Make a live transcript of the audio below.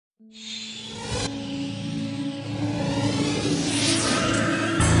If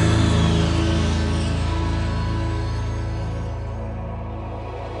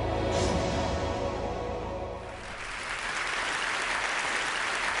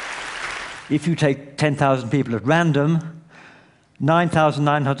you take 10,000 people at random,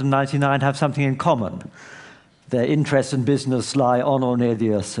 9,999 have something in common. Their interests and business lie on or near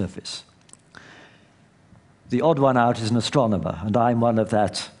the Earth's surface. The odd one out is an astronomer, and I'm one of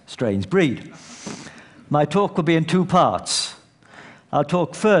that strange breed. My talk will be in two parts. I'll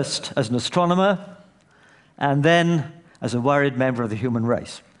talk first as an astronomer, and then as a worried member of the human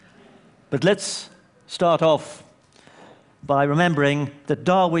race. But let's start off by remembering that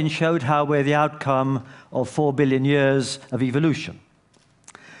Darwin showed how we're the outcome of 4 billion years of evolution.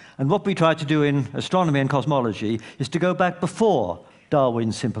 And what we try to do in astronomy and cosmology is to go back before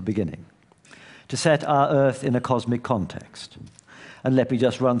Darwin's simple beginning, to set our Earth in a cosmic context. And let me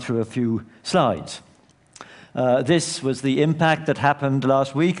just run through a few slides. This was the impact that happened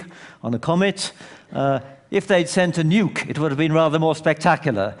last week on a comet. If they'd sent a nuke, it would have been rather more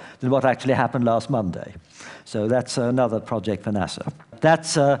spectacular than what actually happened last Monday. So that's another project for NASA.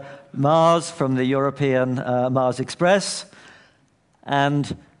 That's Mars from the European Mars Express.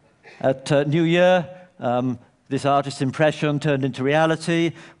 And at New Year, this artist's impression turned into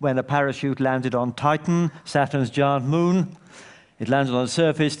reality when a parachute landed on Titan, Saturn's giant moon. It landed on the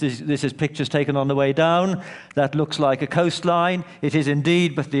surface. This is pictures taken on the way down. That looks like a coastline. It is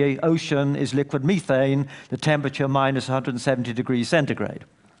indeed, but the ocean is liquid methane, the temperature minus 170 degrees centigrade.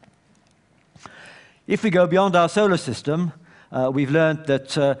 If we go beyond our solar system, we've learned that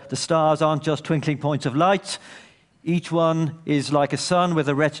the stars aren't just twinkling points of light. Each one is like a sun with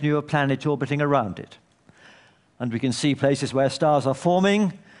a retinue of planets orbiting around it. And we can see places where stars are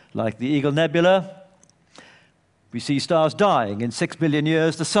forming, like the Eagle Nebula. We see stars dying. In 6 billion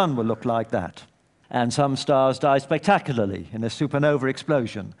years, the sun will look like that. And some stars die spectacularly in a supernova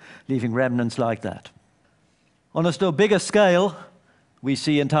explosion, leaving remnants like that. On a still bigger scale, we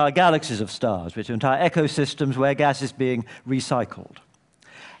see entire galaxies of stars, which are entire ecosystems where gas is being recycled.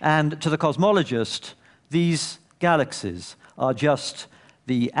 And to the cosmologist, these galaxies are just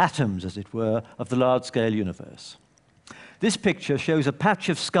the atoms, as it were, of the large-scale universe. This picture shows a patch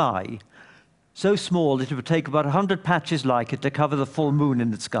of sky so small that it would take about 100 patches like it to cover the full moon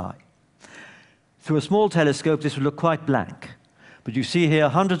in the sky. Through a small telescope, this would look quite blank. But you see here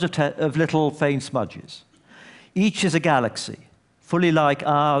hundreds of little faint smudges. Each is a galaxy, fully like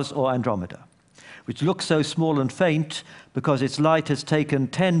ours or Andromeda, which looks so small and faint because its light has taken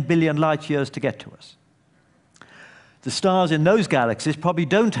 10 billion light years to get to us. The stars in those galaxies probably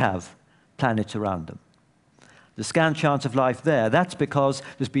don't have planets around them. The scant chance of life there, that's because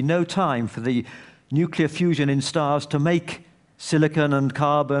there's been no time for the nuclear fusion in stars to make silicon and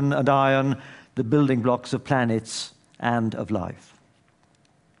carbon and iron the building blocks of planets and of life.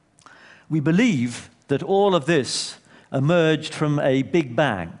 We believe that all of this emerged from a Big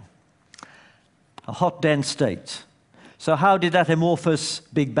Bang, a hot, dense state. So how did that amorphous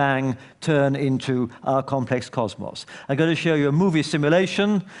Big Bang turn into our complex cosmos? I'm going to show you a movie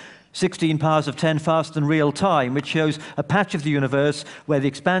simulation, 16 powers of 10 faster than real time, which shows a patch of the universe where the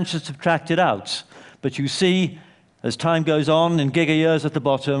expansion is subtracted out. But you see, as time goes on, in gigayears at the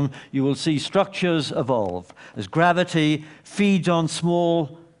bottom, you will see structures evolve. As gravity feeds on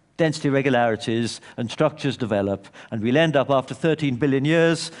small density irregularities and structures develop, and we'll end up after 13 billion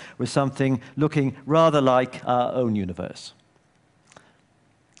years with something looking rather like our own universe.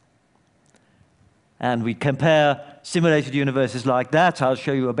 And we compare simulated universes like that. I'll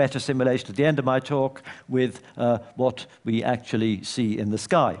show you a better simulation at the end of my talk with what we actually see in the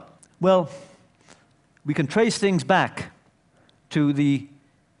sky. Well, we can trace things back to the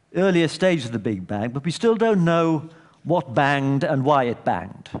earlier stage of the Big Bang, but we still don't know what banged and why it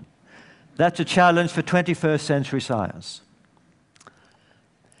banged. That's a challenge for 21st century science.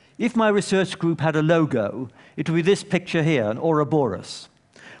 If my research group had a logo, it would be this picture here, an Ouroboros,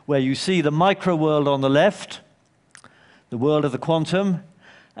 where you see the micro world on the left, the world of the quantum,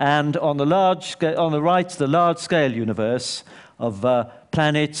 and on the right, the large-scale universe of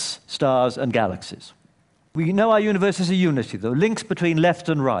planets, stars, and galaxies. We know our universe is a unity, the links between left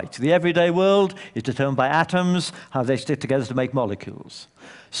and right. The everyday world is determined by atoms, how they stick together to make molecules.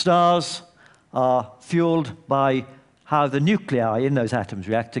 Stars are fueled by how the nuclei in those atoms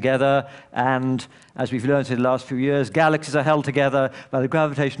react together, and as we've learned in the last few years, galaxies are held together by the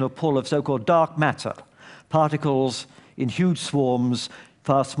gravitational pull of so-called dark matter, particles in huge swarms,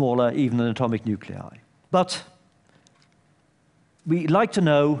 far smaller even than atomic nuclei. But we like to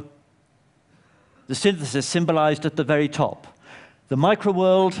know the synthesis symbolized at the very top. The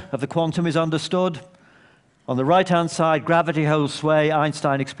microworld of the quantum is understood. On the right-hand side, gravity holds sway.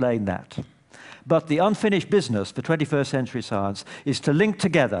 Einstein explained that. But the unfinished business for 21st century science is to link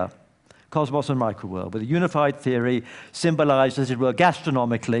together cosmos and microworld with a unified theory symbolized, as it were,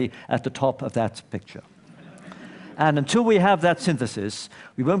 gastronomically at the top of that picture. And until we have that synthesis,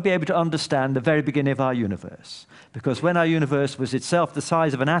 we won't be able to understand the very beginning of our universe. Because when our universe was itself the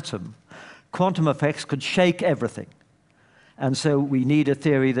size of an atom, quantum effects could shake everything. And so we need a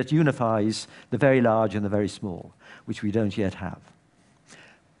theory that unifies the very large and the very small, which we don't yet have.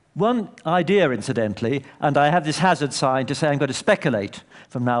 One idea, incidentally, and I have this hazard sign to say I'm going to speculate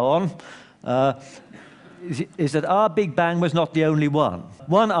from now on, is that our Big Bang was not the only one.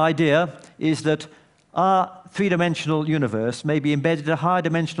 One idea is that our three-dimensional universe may be embedded in a higher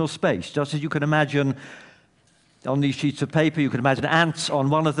dimensional space, just as you can imagine on these sheets of paper, you can imagine ants on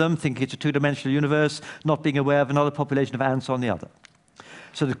one of them, thinking it's a two-dimensional universe, not being aware of another population of ants on the other.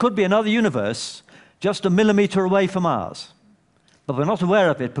 So there could be another universe just a millimeter away from ours. But we're not aware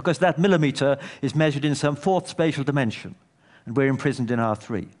of it because that millimeter is measured in some fourth spatial dimension, and we're imprisoned in our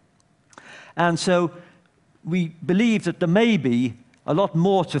three. And so we believe that there may be a lot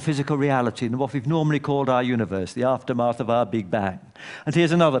more to physical reality than what we've normally called our universe, the aftermath of our Big Bang. And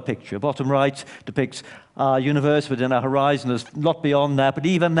here's another picture. Bottom right depicts our universe within our horizon. There's a lot beyond that, but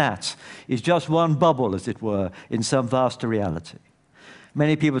even that is just one bubble, as it were, in some vaster reality.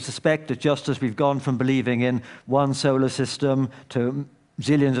 Many people suspect that just as we've gone from believing in one solar system to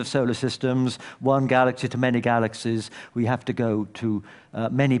zillions of solar systems, one galaxy to many galaxies, we have to go to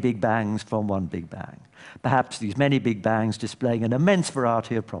many Big Bangs from one Big Bang. Perhaps these many Big Bangs displaying an immense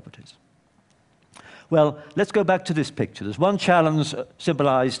variety of properties. Well, let's go back to this picture. There's one challenge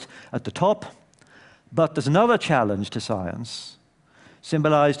symbolized at the top, but there's another challenge to science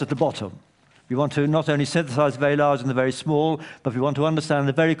symbolized at the bottom. We want to not only synthesize the very large and the very small, but we want to understand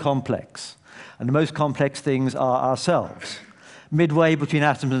the very complex. And the most complex things are ourselves, midway between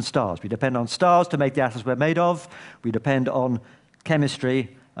atoms and stars. We depend on stars to make the atoms we're made of. We depend on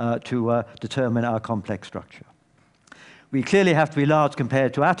chemistry to determine our complex structure. We clearly have to be large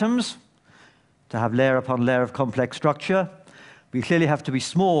compared to atoms to have layer upon layer of complex structure. We clearly have to be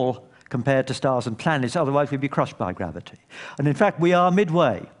small compared to stars and planets, otherwise we'd be crushed by gravity. And in fact, we are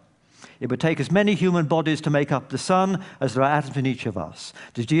midway. It would take as many human bodies to make up the sun as there are atoms in each of us.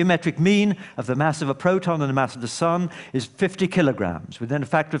 The geometric mean of the mass of a proton and the mass of the sun is 50 kilograms, within a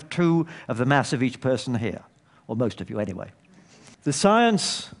factor of 2 of the mass of each person here, or most of you anyway. The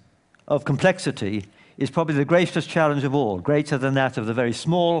science of complexity is probably the greatest challenge of all, greater than that of the very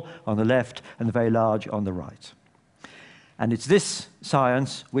small on the left and the very large on the right. And it's this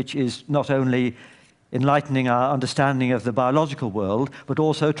science which is not only enlightening our understanding of the biological world, but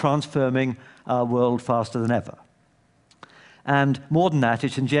also transforming our world faster than ever. And more than that,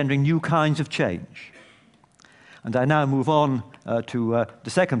 it's engendering new kinds of change. And I now move on to the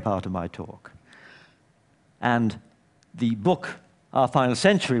second part of my talk. And the book, Our Final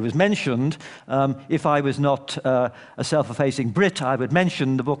Century, was mentioned. If I was not a self-effacing Brit, I would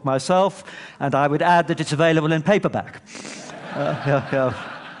mention the book myself, and I would add that it's available in paperback.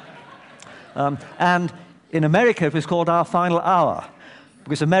 And in America, it was called Our Final Hour,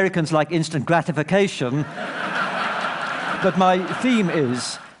 because Americans like instant gratification. But my theme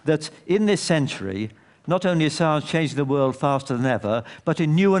is that in this century, not only is science changing the world faster than ever, but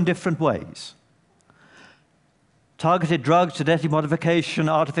in new and different ways. Targeted drugs, genetic modification,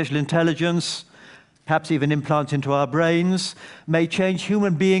 artificial intelligence, perhaps even implants into our brains, may change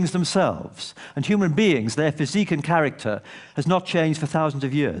human beings themselves. And human beings, their physique and character, has not changed for thousands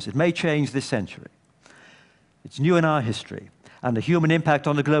of years. It may change this century. It's new in our history. And the human impact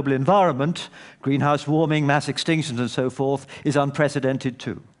on the global environment, greenhouse warming, mass extinctions, and so forth, is unprecedented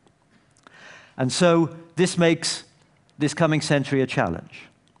too. And so this makes this coming century a challenge.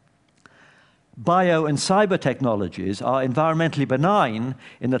 Bio and cyber technologies are environmentally benign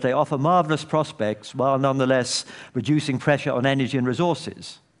in that they offer marvelous prospects while nonetheless reducing pressure on energy and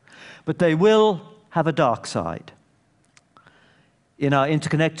resources. But they will have a dark side. In our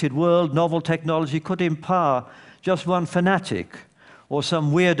interconnected world, novel technology could empower just one fanatic or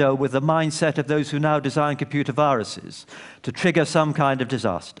some weirdo with the mindset of those who now design computer viruses to trigger some kind of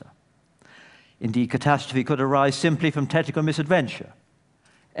disaster. Indeed, catastrophe could arise simply from technical misadventure.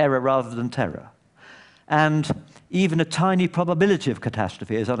 Error rather than terror. And even a tiny probability of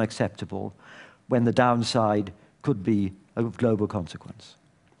catastrophe is unacceptable when the downside could be a global consequence.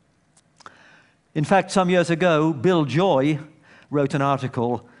 In fact, some years ago, Bill Joy wrote an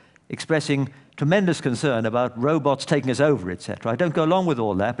article expressing tremendous concern about robots taking us over, etc. I don't go along with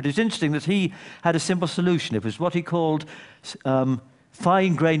all that, but it's interesting that he had a simple solution. It was what he called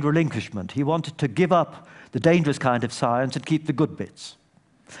fine-grained relinquishment. He wanted to give up the dangerous kind of science and keep the good bits.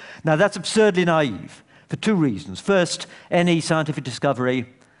 Now, that's absurdly naive for two reasons. First, any scientific discovery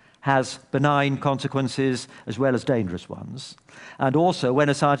has benign consequences as well as dangerous ones. And also, when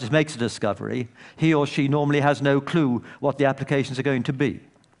a scientist makes a discovery, he or she normally has no clue what the applications are going to be.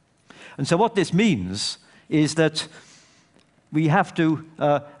 And so what this means is that we have to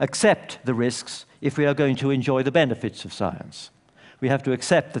accept the risks if we are going to enjoy the benefits of science. We have to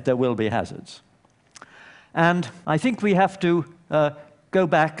accept that there will be hazards. And I think we have to go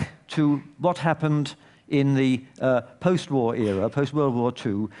back to what happened in the post-war era, post-World War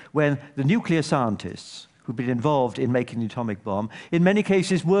II, when the nuclear scientists who'd been involved in making the atomic bomb, in many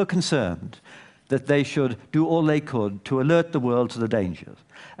cases were concerned that they should do all they could to alert the world to the dangers.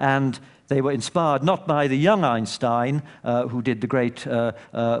 And they were inspired not by the young Einstein, who did the great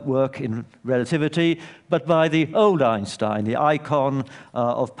work in relativity, but by the old Einstein, the icon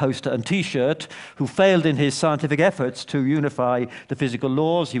of poster and T-shirt, who failed in his scientific efforts to unify the physical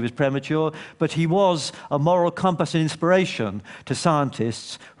laws. He was premature, but he was a moral compass and inspiration to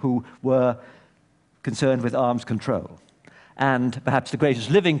scientists who were concerned with arms control. And perhaps the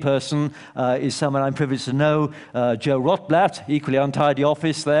greatest living person is someone I'm privileged to know, Joe Rotblat, equally untidy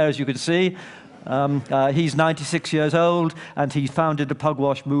office there, as you can see. He's 96 years old, and he founded the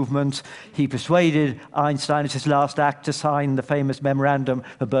pugwash movement. He persuaded Einstein as his last act to sign the famous memorandum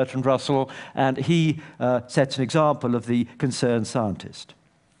of Bertrand Russell, and he sets an example of the concerned scientist.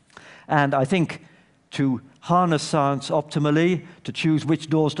 And I think to harness science optimally, to choose which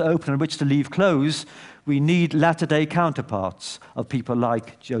doors to open and which to leave closed, we need latter-day counterparts of people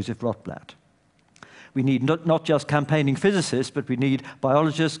like Joseph Rotblat. We need not just campaigning physicists, but we need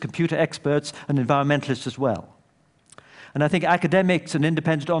biologists, computer experts, and environmentalists as well. And I think academics and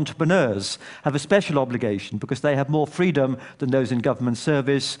independent entrepreneurs have a special obligation because they have more freedom than those in government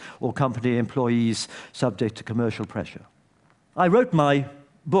service or company employees subject to commercial pressure. I wrote my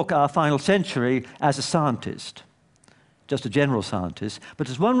book, Our Final Century, as a scientist, just a general scientist, but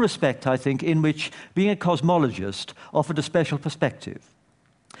there's one respect, I think, in which being a cosmologist offered a special perspective.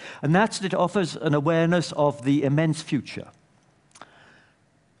 And that's that it offers an awareness of the immense future.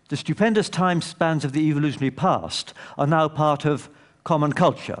 The stupendous time spans of the evolutionary past are now part of common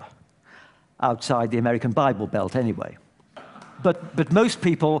culture, outside the American Bible Belt anyway. But most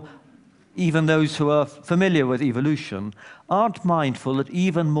people, even those who are familiar with evolution, aren't mindful that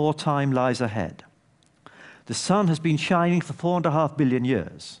even more time lies ahead. The sun has been shining for 4.5 billion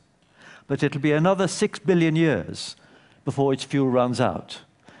years, but it'll be another 6 billion years before its fuel runs out.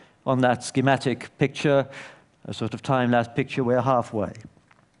 On that schematic picture, a sort of time-lapse picture, we're halfway.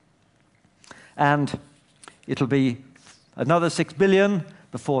 And it'll be another 6 billion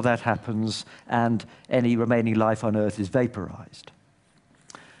before that happens, and any remaining life on Earth is vaporized.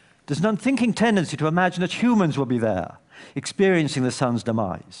 There's an unthinking tendency to imagine that humans will be there, experiencing the sun's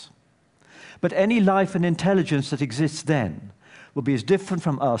demise. But any life and intelligence that exists then will be as different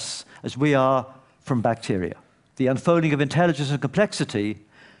from us as we are from bacteria. The unfolding of intelligence and complexity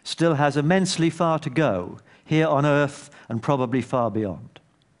still has immensely far to go, here on Earth and probably far beyond.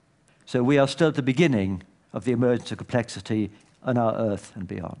 So we are still at the beginning of the emergence of complexity on our Earth and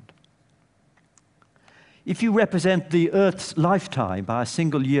beyond. If you represent the Earth's lifetime by a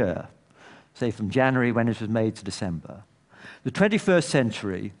single year, say from January when it was made to December, the 21st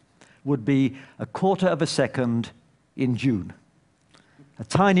century would be 1/4 of a second in June, a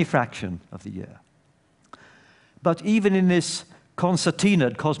tiny fraction of the year. But even in this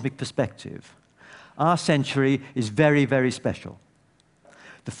concertinaed cosmic perspective, our century is very, very special.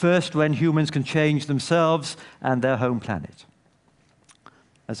 The first when humans can change themselves and their home planet.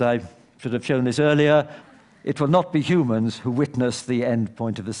 As I should have shown this earlier, it will not be humans who witness the end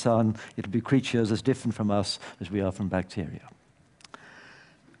point of the sun. It will be creatures as different from us as we are from bacteria.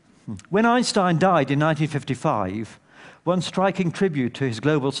 When Einstein died in 1955, one striking tribute to his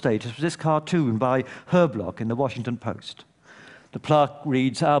global status was this cartoon by Herblock in the Washington Post. The plaque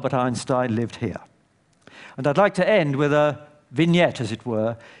reads, "Albert Einstein lived here." And I'd like to end with a vignette, as it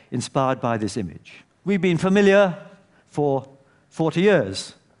were, inspired by this image. We've been familiar for 40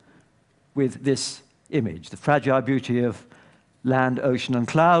 years with this image, the fragile beauty of land, ocean, and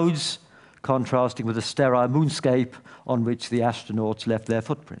clouds, contrasting with the sterile moonscape on which the astronauts left their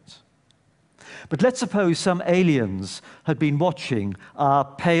footprints. But let's suppose some aliens had been watching our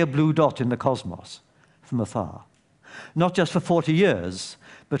pale blue dot in the cosmos from afar, not just for 40 years,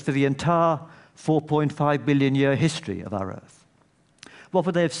 but for the entire 4.5 billion year history of our Earth. What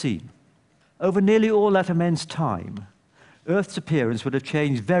would they have seen? Over nearly all that immense time, Earth's appearance would have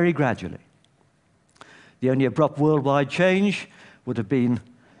changed very gradually. The only abrupt worldwide change would have been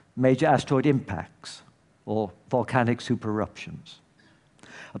major asteroid impacts or volcanic supereruptions.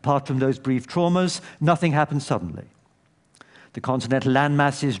 Apart from those brief traumas, nothing happened suddenly. The continental land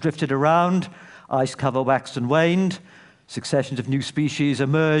masses drifted around, ice cover waxed and waned, successions of new species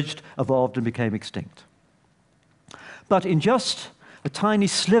emerged, evolved, and became extinct. But in just a tiny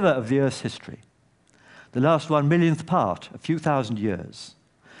sliver of the Earth's history, the last 1/1,000,000th part, a few thousand years,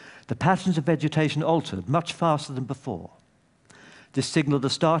 the patterns of vegetation altered much faster than before. This signaled the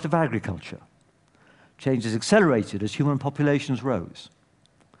start of agriculture. Changes accelerated as human populations rose.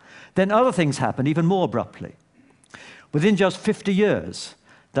 Then other things happened even more abruptly. Within just 50 years,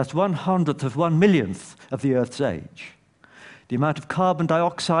 that's 1/100th of 1/1,000,000th of the Earth's age, the amount of carbon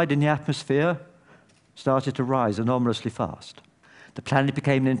dioxide in the atmosphere started to rise enormously fast. The planet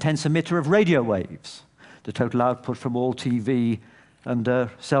became an intense emitter of radio waves, the total output from all TV and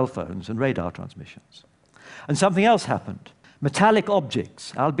cell phones and radar transmissions. And something else happened. Metallic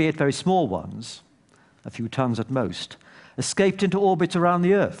objects, albeit very small ones, a few tons at most, escaped into orbits around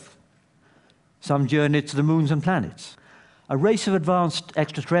the Earth. Some journeyed to the moons and planets. A race of advanced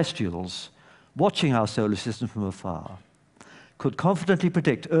extraterrestrials, watching our solar system from afar, could confidently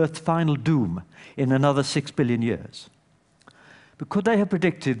predict Earth's final doom in another 6 billion years. But could they have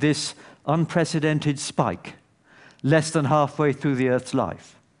predicted this unprecedented spike less than halfway through the Earth's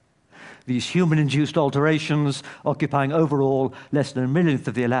life? These human-induced alterations occupying overall less than 1/1,000,000th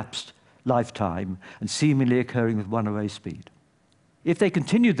of the elapsed lifetime and seemingly occurring with runaway speed. If they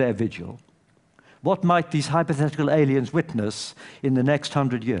continued their vigil, what might these hypothetical aliens witness in the next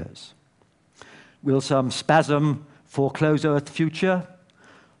 100 years? Will some spasm foreclose Earth's future,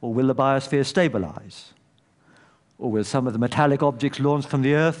 or will the biosphere stabilize? Or will some of the metallic objects launched from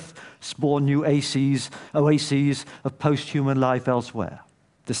the Earth spawn new oases of post-human life elsewhere?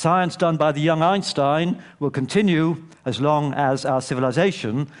 The science done by the young Einstein will continue as long as our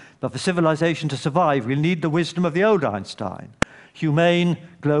civilization, but for civilization to survive, we'll need the wisdom of the old Einstein, humane,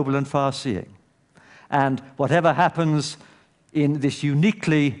 global, and far-seeing. And whatever happens in this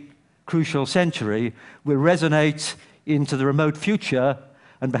uniquely crucial century will resonate into the remote future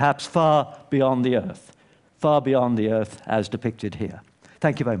and perhaps far beyond the Earth as depicted here.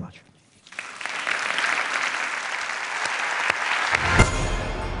 Thank you very much.